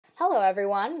Hello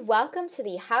everyone, welcome to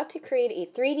the How to Create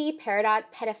a 3D Peridot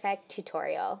Pet Effect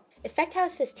tutorial. Effect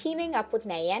House is teaming up with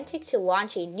Niantic to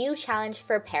launch a new challenge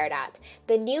for Peridot,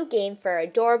 the new game for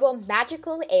adorable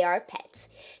magical AR pets.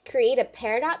 Create a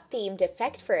Peridot themed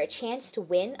effect for a chance to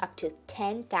win up to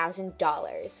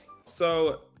 $10,000.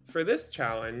 So for this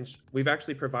challenge, we've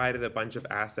actually provided a bunch of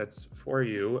assets for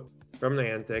you from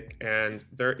Niantic, and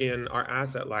they're in our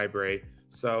asset library.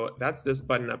 So that's this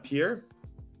button up here,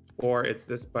 or it's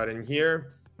this button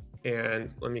here.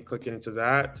 And let me click into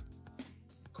that.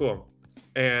 Cool.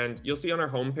 And you'll see on our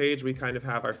homepage, we kind of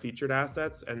have our featured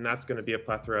assets, and that's going to be a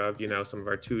plethora of, some of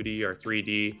our 2D or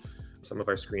 3D, some of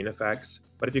our screen effects.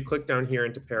 But if you click down here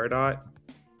into Peridot,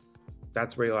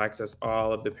 that's where you'll access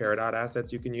all of the Peridot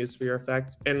assets you can use for your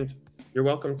effect. And you're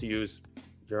welcome to use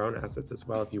your own assets as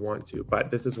well if you want to,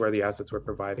 but this is where the assets we're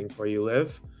providing for you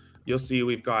live. You'll see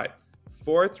we've got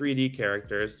 4 3D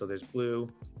characters. So there's Blue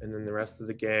and then the rest of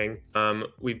the gang.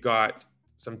 We've got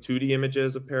some 2D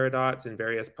images of Peridots in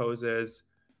various poses.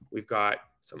 We've got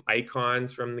some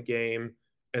icons from the game.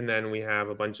 And then we have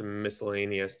a bunch of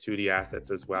miscellaneous 2D assets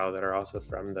as well that are also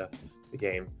from the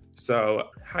game.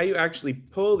 So how you actually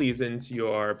pull these into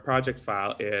your project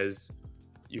file is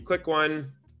you click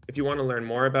one. If you want to learn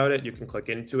more about it, you can click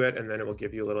into it, and then it will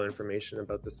give you a little information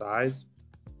about the size.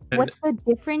 And what's the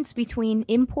difference between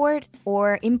import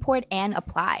and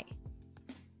apply?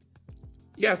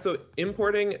 Yeah, so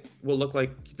importing will look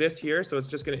like this here. So it's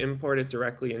just going to import it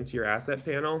directly into your asset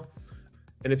panel.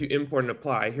 And if you import and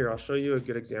apply, here, I'll show you a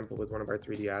good example with one of our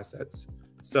 3D assets.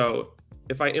 So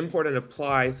if I import and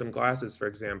apply some glasses, for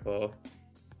example,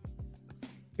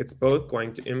 it's both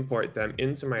going to import them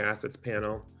into my assets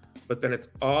panel, but then it's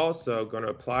also going to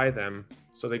apply them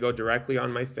so they go directly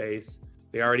on my face.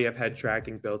 They already have head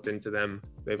tracking built into them.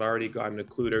 They've already got an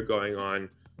occluder going on.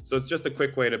 So it's just a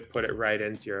quick way to put it right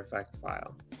into your effect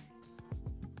file.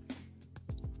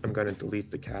 I'm going to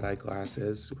delete the cat eye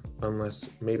glasses, unless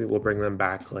maybe we'll bring them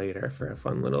back later for a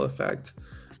fun little effect.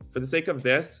 For the sake of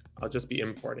this, I'll just be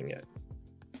importing it.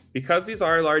 Because these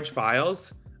are large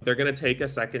files, they're going to take a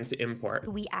second to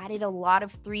import. We added a lot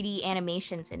of 3D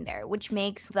animations in there, which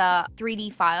makes the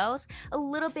 3D files a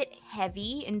little bit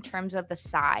heavy in terms of the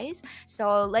size.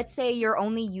 So let's say you're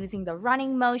only using the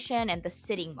running motion and the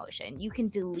sitting motion. You can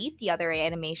delete the other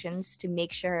animations to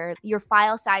make sure your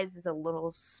file size is a little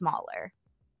smaller.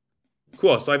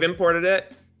 Cool, so I've imported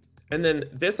it. And then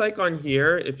this icon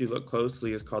here, if you look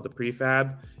closely, is called the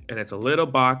prefab. And it's a little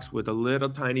box with a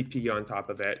little tiny P on top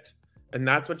of it. And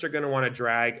that's what you're going to want to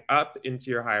drag up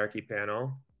into your hierarchy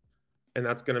panel. And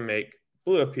that's going to make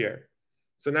Blue appear.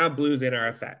 So now Blue's in our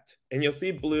effect. And you'll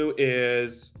see Blue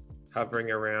is hovering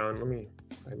around. Let me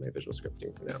find my visual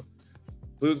scripting for now.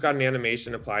 Blue's got an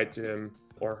animation applied to him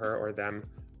or her or them.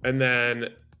 And then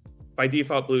by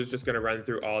default, Blue's just going to run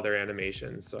through all their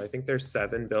animations. So I think there's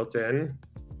 7 built in.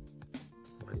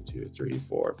 1, 2, 3,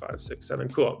 4, 5, 6, 7.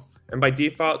 Cool. And by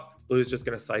default, Blue's just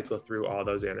going to cycle through all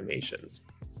those animations.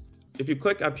 If you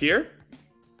click up here,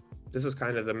 this is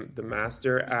kind of the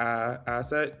master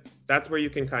asset. That's where you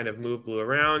can kind of move Blue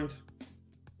around.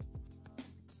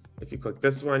 If you click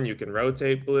this one, you can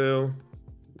rotate Blue.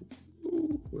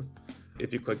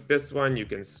 If you click this one, you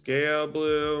can scale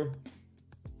Blue.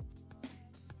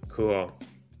 Cool.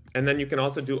 And then you can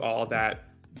also do all that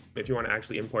if you want to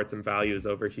actually import some values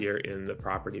over here in the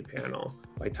property panel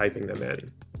by typing them in.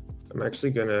 I'm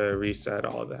actually going to reset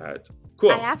all of that.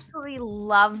 Cool. I absolutely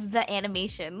love the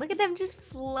animation. Look at them just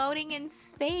floating in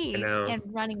space and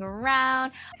running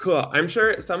around. Cool. I'm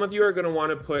sure some of you are going to want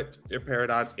to put your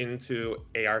Peridots into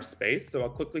AR space. So I'll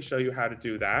quickly show you how to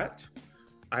do that.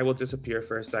 I will disappear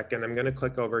for a second. I'm going to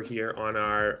click over here on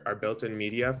our built-in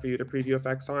media for you to preview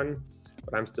effects on,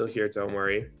 but I'm still here, don't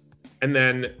worry. And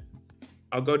then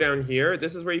I'll go down here.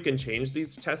 This is where you can change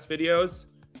these test videos,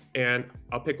 and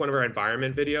I'll pick one of our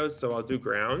environment videos. So I'll do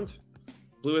ground.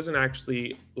 Blue isn't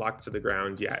actually locked to the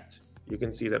ground yet. You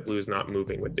can see that Blue's not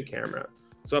moving with the camera.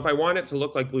 So if I want it to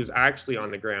look like Blue's actually on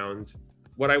the ground,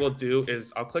 what I will do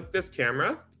is I'll click this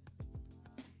camera.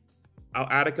 I'll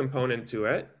add a component to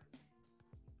it.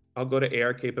 I'll go to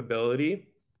AR capability,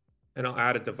 and I'll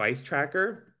add a device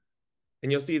tracker.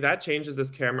 And you'll see that changes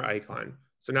this camera icon.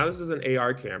 So now this is an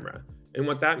AR camera. And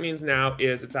what that means now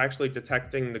is it's actually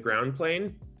detecting the ground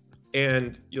plane.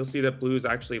 And you'll see that Blue's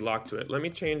actually locked to it. Let me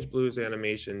change Blue's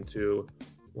animation to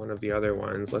one of the other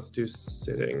ones. Let's do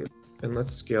sitting, and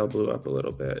let's scale Blue up a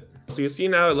little bit. So you see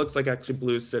now it looks like actually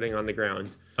Blue's sitting on the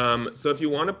ground. So if you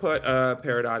want to put a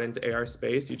Peridot into AR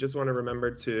space, you just want to remember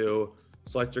to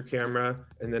select your camera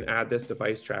and then add this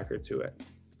device tracker to it.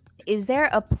 Is there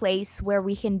a place where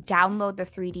we can download the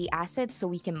 3D assets so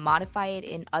we can modify it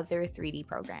in other 3D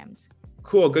programs?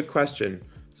 Cool, good question.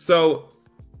 So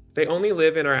they only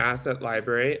live in our asset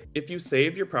library. If you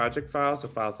save your project file, so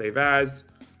file save as,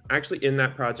 actually in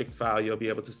that project file, you'll be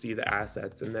able to see the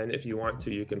assets. And then if you want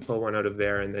to, you can pull one out of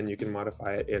there and then you can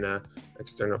modify it in an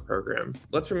external program.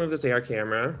 Let's remove this AR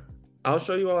camera. I'll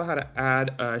show you all how to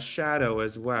add a shadow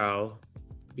as well,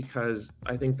 because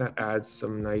I think that adds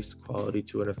some nice quality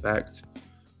to an effect.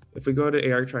 If we go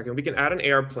to AR tracking, we can add an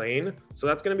AR plane. So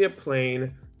that's going to be a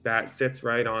plane that sits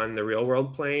right on the real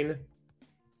world plane.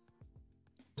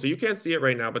 So you can't see it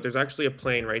right now, but there's actually a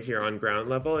plane right here on ground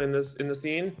level in the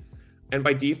scene. And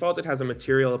by default, it has a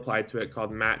material applied to it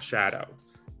called matte shadow.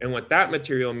 And what that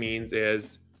material means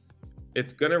is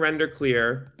it's going to render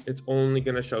clear. It's only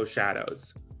going to show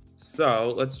shadows.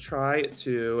 So let's try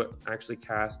to actually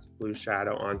cast blue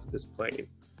shadow onto this plane.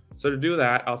 So to do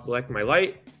that, I'll select my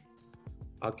light,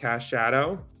 I'll cast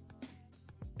shadow,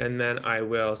 and then I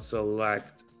will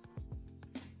select,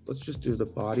 let's just do the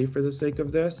body for the sake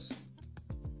of this,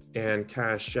 and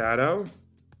cast shadow.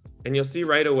 And you'll see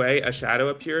right away a shadow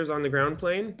appears on the ground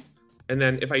plane. And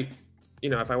then if I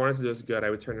wanted to do this good,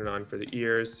 I would turn it on for the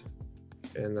ears,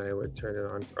 and I would turn it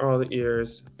on for all the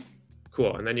ears.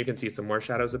 Cool, and then you can see some more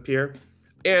shadows appear.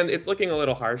 And it's looking a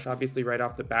little harsh, obviously, right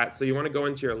off the bat. So you want to go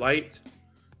into your light,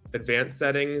 advanced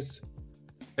settings,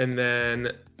 and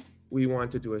then we want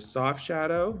to do a soft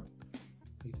shadow,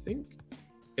 I think.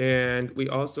 And we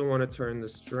also want to turn the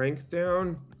strength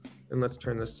down, and let's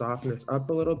turn the softness up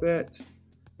a little bit.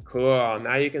 Cool,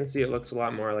 now you can see it looks a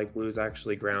lot more like blue's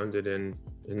actually grounded in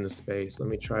the space. Let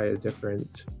me try a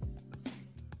different,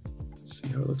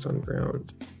 see how it looks on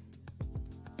ground.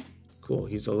 Cool,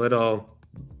 he's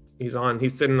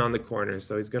sitting on the corner,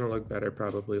 so he's gonna look better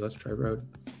probably. Let's try road.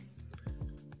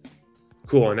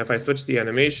 Cool, and if I switch the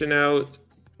animation out,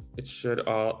 it should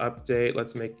all update.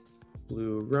 Let's make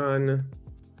blue run.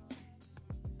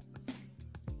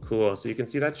 Cool, so you can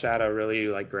see that shadow really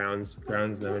like grounds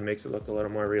them and makes it look a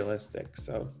little more realistic.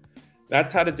 So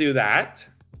that's how to do that.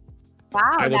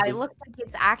 Wow, it looks like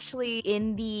it's actually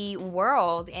in the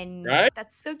world, and right?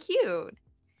 That's so cute.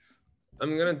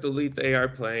 I'm gonna delete the AR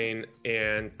plane,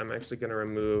 and I'm actually gonna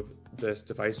remove this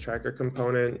device tracker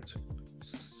component.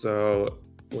 So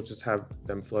we'll just have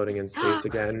them floating in space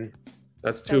again.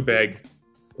 That's too big.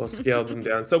 We'll scale them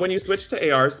down. So when you switch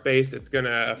to AR space, it's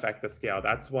gonna affect the scale.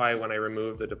 That's why when I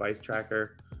remove the device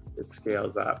tracker, it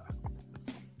scales up.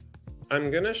 I'm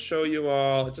gonna show you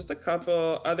all just a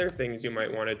couple other things you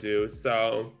might wanna do.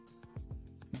 So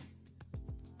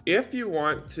if you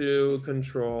want to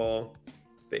control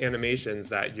the animations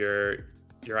that you're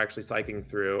actually cycling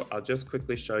through, I'll just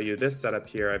quickly show you this setup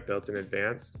here I've built in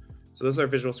advance. So this is our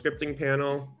visual scripting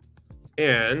panel.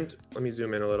 And let me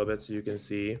zoom in a little bit so you can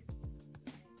see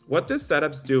what this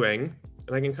setup's doing.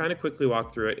 And I can kind of quickly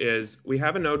walk through it is we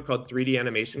have a node called 3D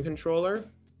animation controller,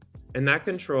 and that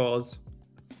controls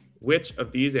which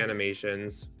of these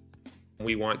animations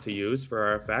we want to use for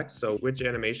our effects. So which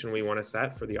animation we want to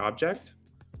set for the object.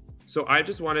 So I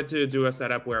just wanted to do a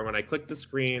setup where when I click the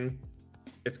screen,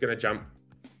 it's going to jump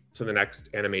to the next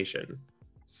animation.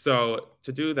 So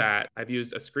to do that, I've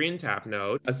used a screen tap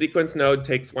node. A sequence node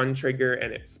takes one trigger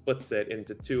and it splits it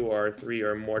into 2 or 3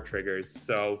 or more triggers.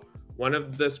 So one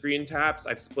of the screen taps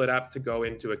I've split up to go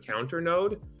into a counter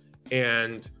node.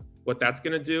 And what that's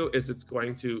going to do is it's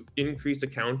going to increase a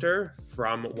counter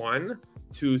from 1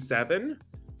 to 7.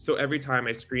 So every time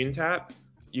I screen tap,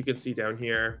 you can see down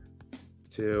here,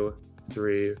 2,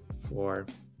 3, 4,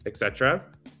 etc.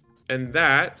 And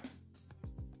that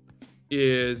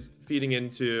is feeding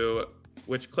into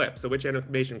which clip, so which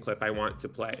animation clip I want to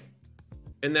play.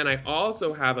 And then I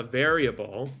also have a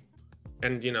variable,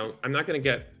 and I'm not going to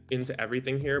get into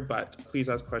everything here, but please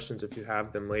ask questions if you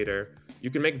have them later.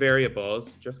 You can make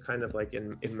variables just kind of like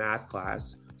in math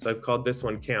class. So I've called this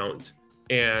one count,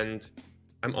 and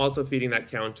I'm also feeding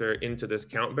that counter into this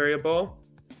count variable.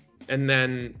 And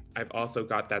then I've also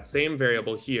got that same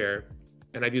variable here,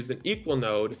 and I've used an equal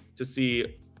node to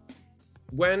see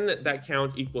when that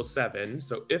count equals 7.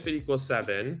 So if it equals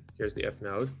 7, here's the if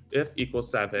node, if equals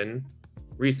 7,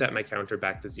 reset my counter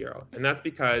back to 0. And that's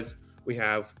because we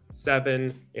have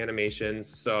 7 animations.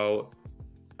 So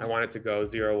I want it to go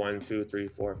 0, 1, 2, 3,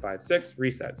 4, 5, 6,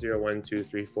 reset 0, 1, 2,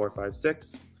 3, 4, 5,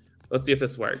 6. Let's see if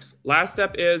this works. Last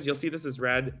step is, you'll see this is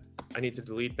red. I need to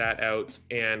delete that out,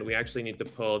 and we actually need to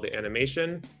pull the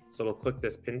animation. So we'll click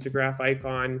this pentagraph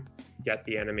icon, get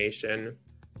the animation,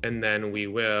 and then we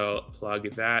will plug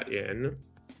that in.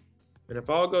 And if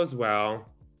all goes well,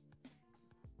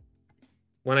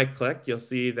 when I click, you'll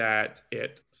see that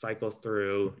it cycles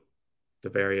through the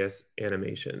various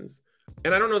animations.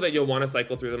 And I don't know that you'll want to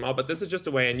cycle through them all, but this is just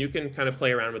a way, and you can kind of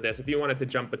play around with this. If you wanted to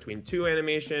jump between two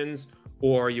animations,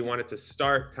 or you wanted to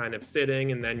start kind of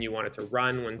sitting and then you wanted to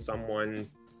run when someone,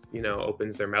 you know,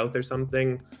 opens their mouth or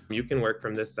something, you can work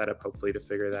from this setup hopefully to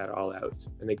figure that all out.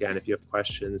 And again, if you have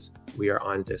questions, we are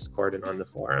on Discord and on the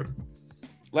forum.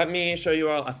 Let me show you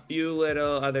all a few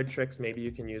little other tricks maybe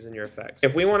you can use in your effects.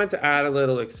 If we wanted to add a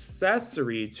little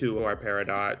accessory to our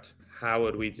Peridot, how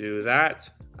would we do that?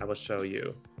 I will show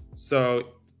you.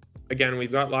 So again,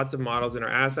 we've got lots of models in our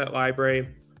asset library.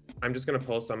 I'm just gonna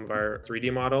pull some of our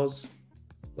 3D models.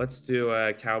 Let's do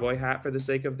a cowboy hat for the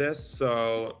sake of this.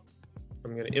 So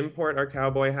I'm gonna import our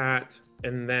cowboy hat,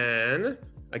 and then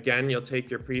again, you'll take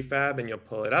your prefab and you'll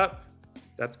pull it up.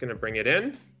 That's gonna bring it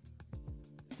in.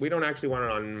 We don't actually want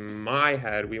it on my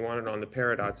head. We want it on the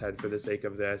Peridot's head for the sake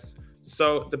of this.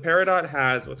 So the Peridot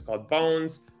has what's called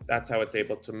bones. That's how it's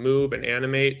able to move and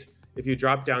animate. If you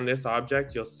drop down this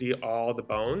object, you'll see all the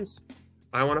bones.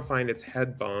 I want to find its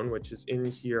head bone, which is in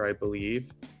here, I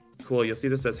believe. Cool, you'll see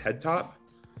this says head top.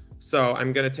 So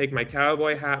I'm gonna take my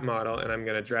cowboy hat model and I'm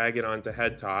gonna drag it onto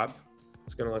head top.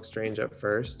 It's gonna look strange at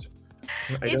first.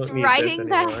 It's riding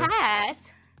the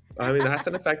hat. I mean, that's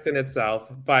an effect in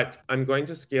itself, but I'm going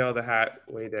to scale the hat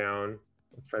way down.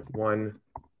 Let's try 1,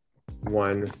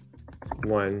 1,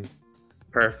 1.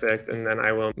 Perfect. And then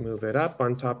I will move it up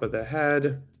on top of the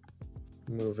head,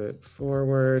 move it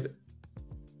forward.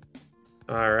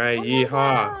 All right,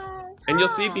 yeehaw. And you'll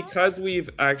see, because we've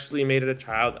actually made it a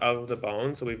child of the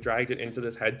bone, so we've dragged it into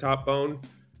this head top bone,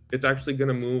 it's actually going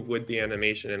to move with the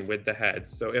animation and with the head.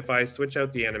 So if I switch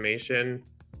out the animation,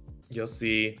 you'll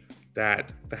see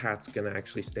that the hat's gonna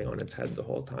actually stay on its head the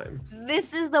whole time.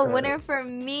 This is the winner for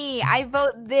me. I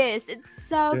vote this. It's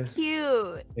so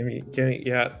cute.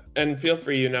 Yeah, and feel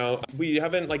free, you know, we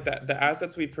haven't, like, the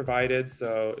assets we've provided.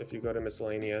 So if you go to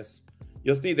miscellaneous,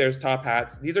 you'll see there's top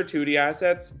hats. These are 2D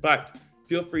assets, but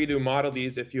feel free to model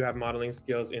these if you have modeling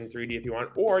skills in 3D if you want,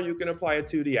 or you can apply a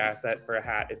 2D asset for a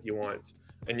hat if you want.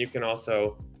 And you can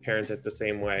also parent it the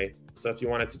same way. So if you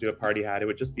wanted to do a party hat, it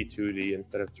would just be 2D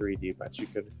instead of 3D, but you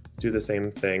could do the same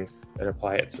thing and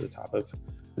apply it to the top of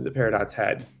the Peridot's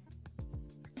head.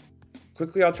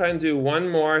 Quickly, I'll try and do one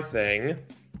more thing.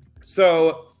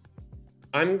 So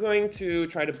I'm going to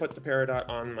try to put the Peridot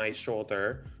on my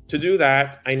shoulder. To do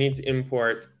that, I need to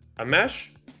import a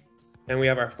mesh, and we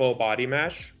have our full body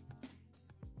mesh.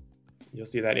 You'll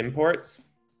see that imports.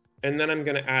 And then I'm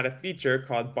going to add a feature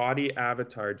called Body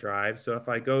Avatar Drive. So if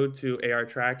I go to AR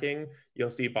Tracking,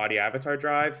 you'll see Body Avatar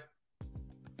Drive.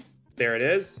 There it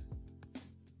is.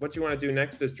 What you want to do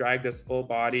next is drag this full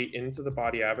body into the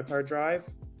Body Avatar Drive.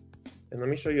 And let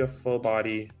me show you a full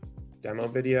body demo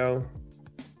video.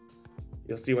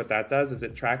 You'll see what that does is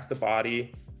it tracks the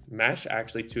body mesh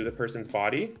actually to the person's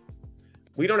body.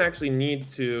 We don't actually need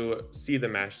to see the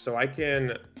mesh, so I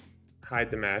can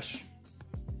hide the mesh.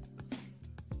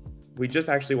 We just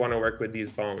actually want to work with these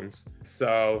bones.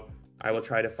 So I will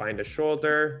try to find a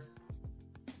shoulder,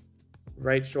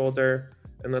 right shoulder,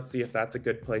 and let's see if that's a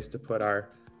good place to put our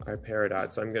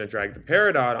Peridot. So I'm going to drag the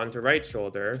Peridot onto right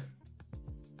shoulder.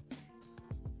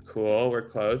 Cool, we're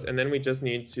close. And then we just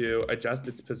need to adjust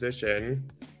its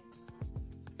position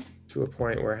to a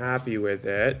point we're happy with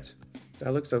it.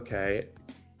 That looks okay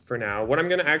for now. What I'm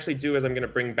going to actually do is I'm going to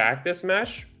bring back this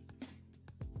mesh.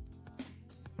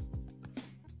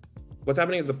 What's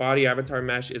happening is the body avatar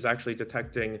mesh is actually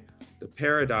detecting the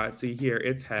Peridot, see here,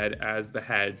 its head as the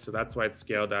head. So that's why it's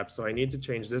scaled up. So I need to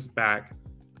change this back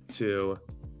to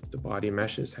the body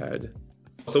mesh's head.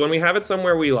 So when we have it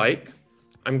somewhere we like,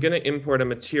 I'm going to import a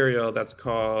material that's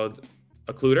called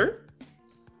occluder.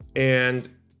 And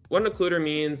what an occluder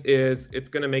means is it's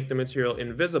going to make the material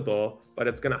invisible, but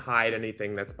it's going to hide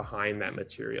anything that's behind that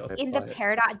material. In the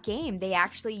Peridot game, they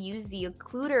actually use the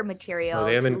occluder material. Oh,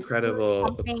 they have incredible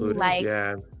something like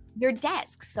your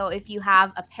desk. So if you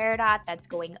have a Peridot that's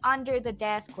going under the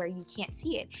desk where you can't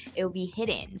see it, it will be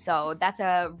hidden. So that's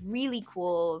a really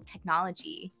cool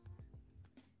technology.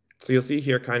 So you'll see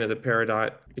here kind of the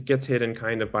Peridot, it gets hidden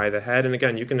kind of by the head. And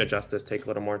again, you can adjust this, take a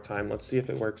little more time. Let's see if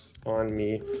it works on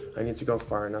me. I need to go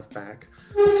far enough back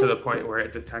to the point where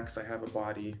it detects I have a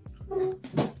body.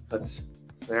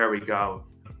 There we go.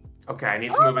 Okay, I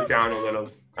need to move it down a little.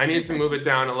 I need to move it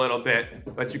down a little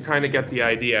bit, but you kind of get the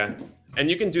idea.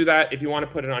 And you can do that if you want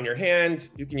to put it on your hand.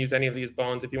 You can use any of these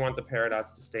bones if you want the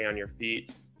Peridots to stay on your feet.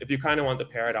 If you kind of want the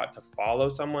Peridot to follow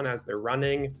someone as they're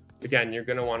running, again, you're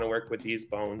going to want to work with these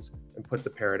bones and put the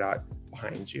Peridot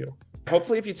behind you.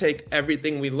 Hopefully, if you take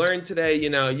everything we learned today, you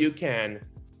know, you can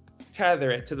tether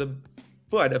it to the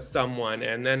foot of someone,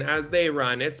 and then as they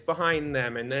run, it's behind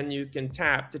them, and then you can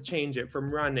tap to change it from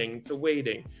running to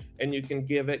waiting, and you can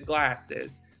give it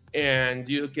glasses, and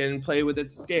you can play with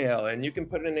its scale, and you can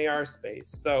put it in AR space.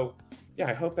 So yeah,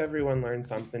 I hope everyone learned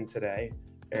something today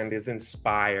and is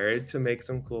inspired to make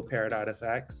some cool Peridot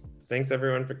effects. Thanks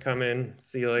everyone for coming.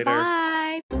 See you later. Bye.